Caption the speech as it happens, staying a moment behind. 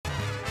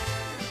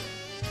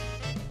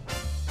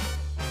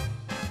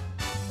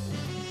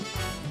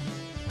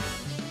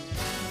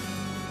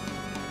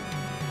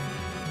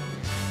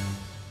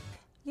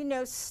You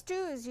know,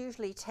 stews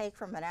usually take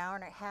from an hour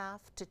and a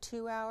half to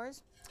 2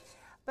 hours,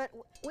 but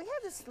we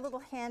have this little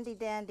handy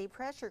dandy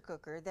pressure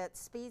cooker that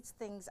speeds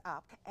things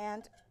up,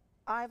 and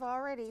I've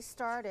already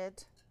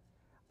started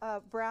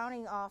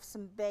browning off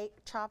some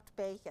chopped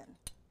bacon.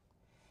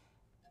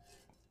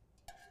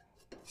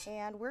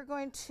 And we're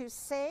going to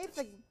save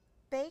the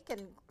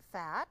bacon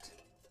fat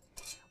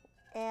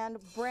and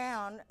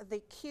brown the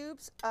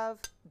cubes of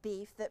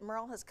beef that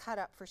Merle has cut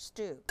up for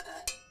stew.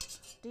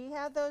 Do you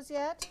have those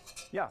yet?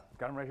 Yeah,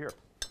 got them right here.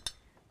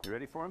 You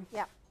ready for them?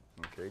 Yeah.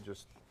 Okay,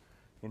 just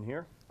in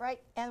here.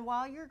 Right, and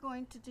while you're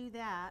going to do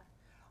that,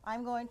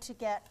 I'm going to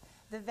get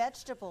the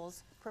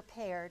vegetables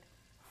prepared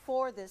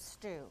for this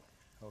stew.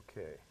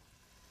 Okay.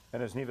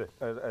 And as Neva,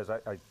 as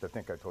I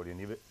think I told you,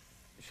 Neva,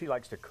 she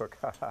likes to cook.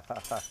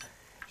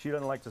 She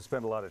doesn't like to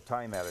spend a lot of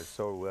time at it,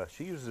 so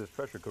she uses this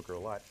pressure cooker a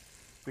lot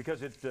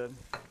because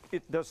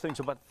it does things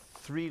about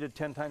 3 to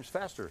 10 times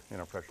faster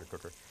in a pressure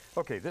cooker.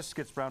 Okay, this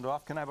gets browned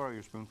off. Can I borrow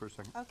your spoon for a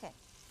second? Okay.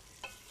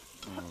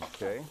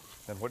 Okay.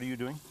 And what are you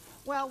doing?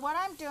 Well, what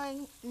I'm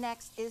doing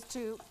next is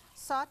to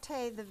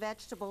saute the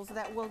vegetables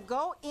that will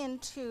go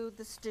into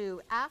the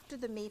stew after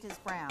the meat is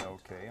browned.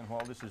 Okay, and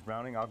while this is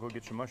browning, I'll go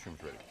get your mushrooms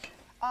ready.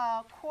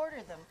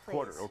 Quarter them, please.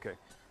 Quarter, okay.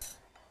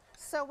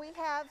 So we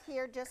have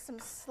here just some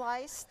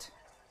sliced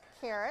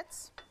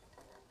carrots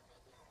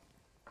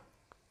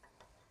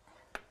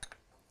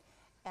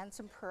and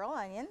some pearl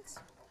onions.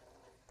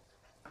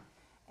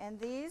 And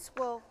these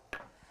will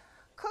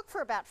cook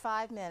for about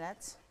 5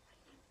 minutes.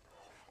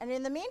 And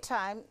in the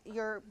meantime,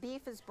 your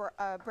beef is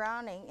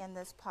browning in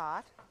this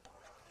pot.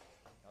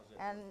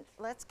 And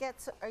let's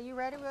get, are you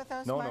ready with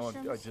those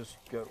mushrooms? No, I just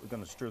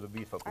going to stir the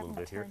beef up a little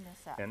bit here.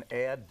 This up. And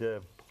add,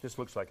 this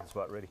looks like it's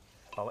about ready.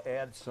 I'll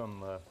add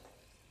some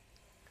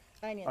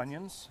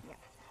onions, yeah.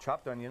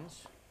 Chopped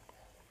onions,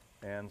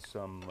 and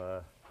some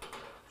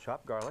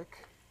chopped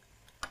garlic,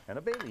 and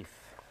a bay leaf.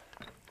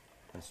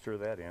 And stir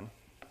that in.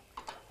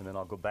 And then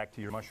I'll go back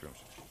to your mushrooms.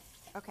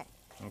 Okay.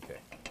 Okay.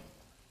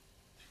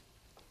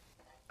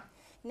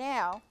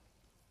 Now,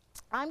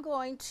 I'm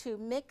going to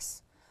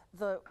mix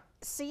the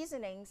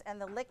seasonings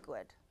and the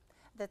liquid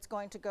that's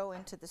going to go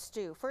into the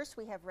stew. First,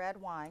 we have red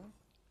wine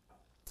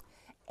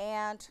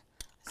and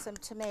some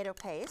tomato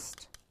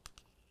paste,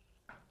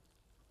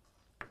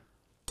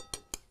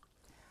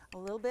 a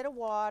little bit of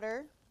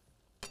water,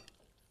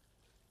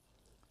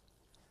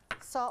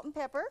 salt and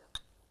pepper,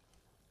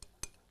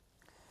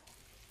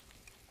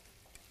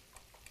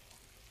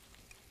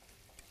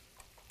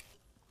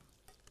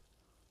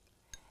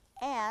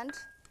 and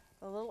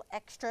a little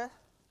extra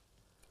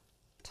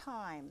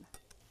thyme.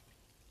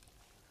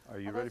 Are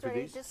you ready for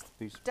these? Just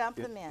dump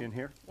them in. In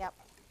here? Yep.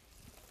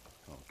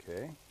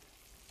 Okay.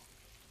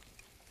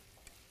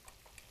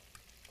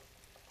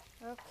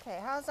 Okay,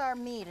 how's our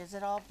meat? Is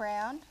it all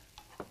browned?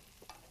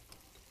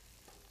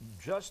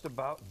 Just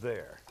about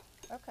there.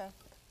 Okay.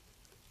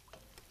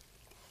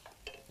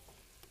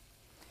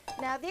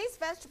 Now these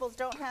vegetables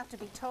don't have to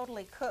be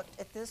totally cooked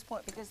at this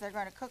point because they're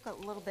going to cook a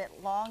little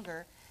bit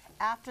longer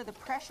after the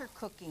pressure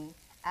cooking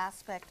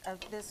aspect of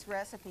this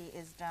recipe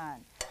is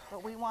done.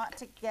 But we want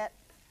to get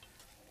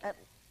at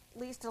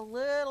least a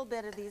little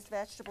bit of these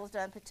vegetables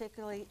done,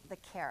 particularly the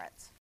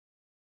carrots.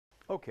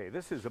 Okay,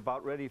 this is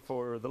about ready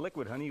for the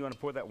liquid, honey. You want to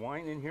pour that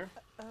wine in here?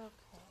 Okay.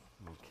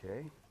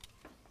 Okay.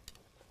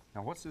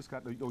 Now what's this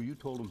got? Oh, you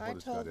told them what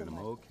it's got in them.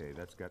 Okay,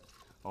 that's got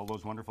all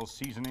those wonderful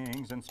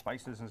seasonings and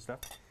spices and stuff.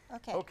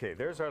 Okay. Okay,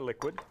 there's our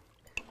liquid.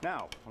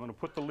 Now, I'm going to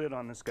put the lid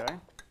on this guy.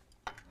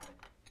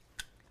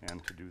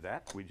 And to do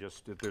that, we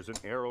just, there's an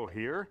arrow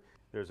here,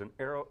 there's an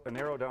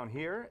arrow down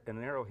here, and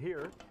an arrow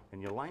here,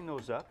 and you line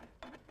those up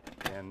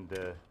and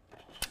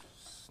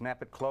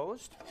snap it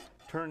closed,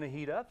 turn the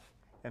heat up,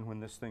 and when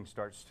this thing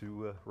starts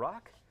to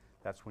rock,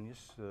 that's when you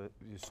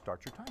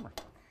start your timer.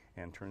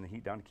 And turn the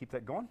heat down to keep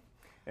that going.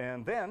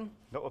 And then,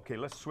 okay,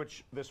 let's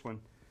switch this one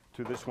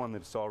to this one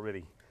that's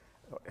already,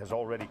 has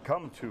already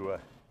come to,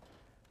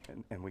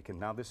 and we can,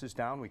 now this is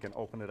down, we can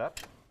open it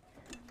up.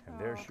 And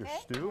there's your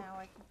stew. Now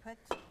I can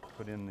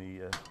put in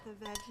the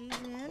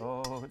veggies in.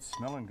 Oh, it's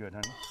smelling good,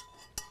 honey.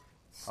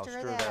 I'll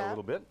stir that that a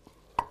little bit.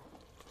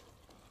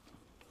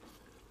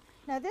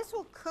 Now this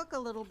will cook a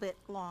little bit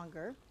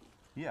longer.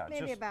 Yeah,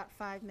 maybe about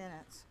 5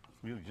 minutes.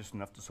 Really just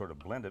enough to sort of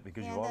blend it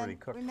because and you already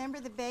cooked. Remember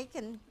the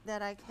bacon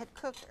that I had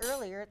cooked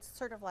earlier? It's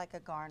sort of like a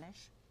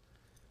garnish.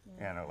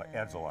 And it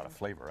adds a lot of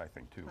flavor, I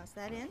think, too. Toss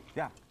that in?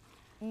 Yeah.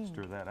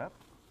 Stir that up.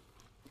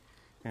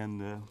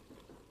 And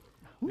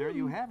there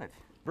you have it.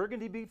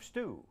 Burgundy beef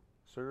stew,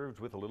 served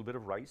with a little bit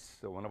of rice,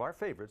 one of our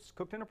favorites,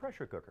 cooked in a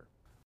pressure cooker.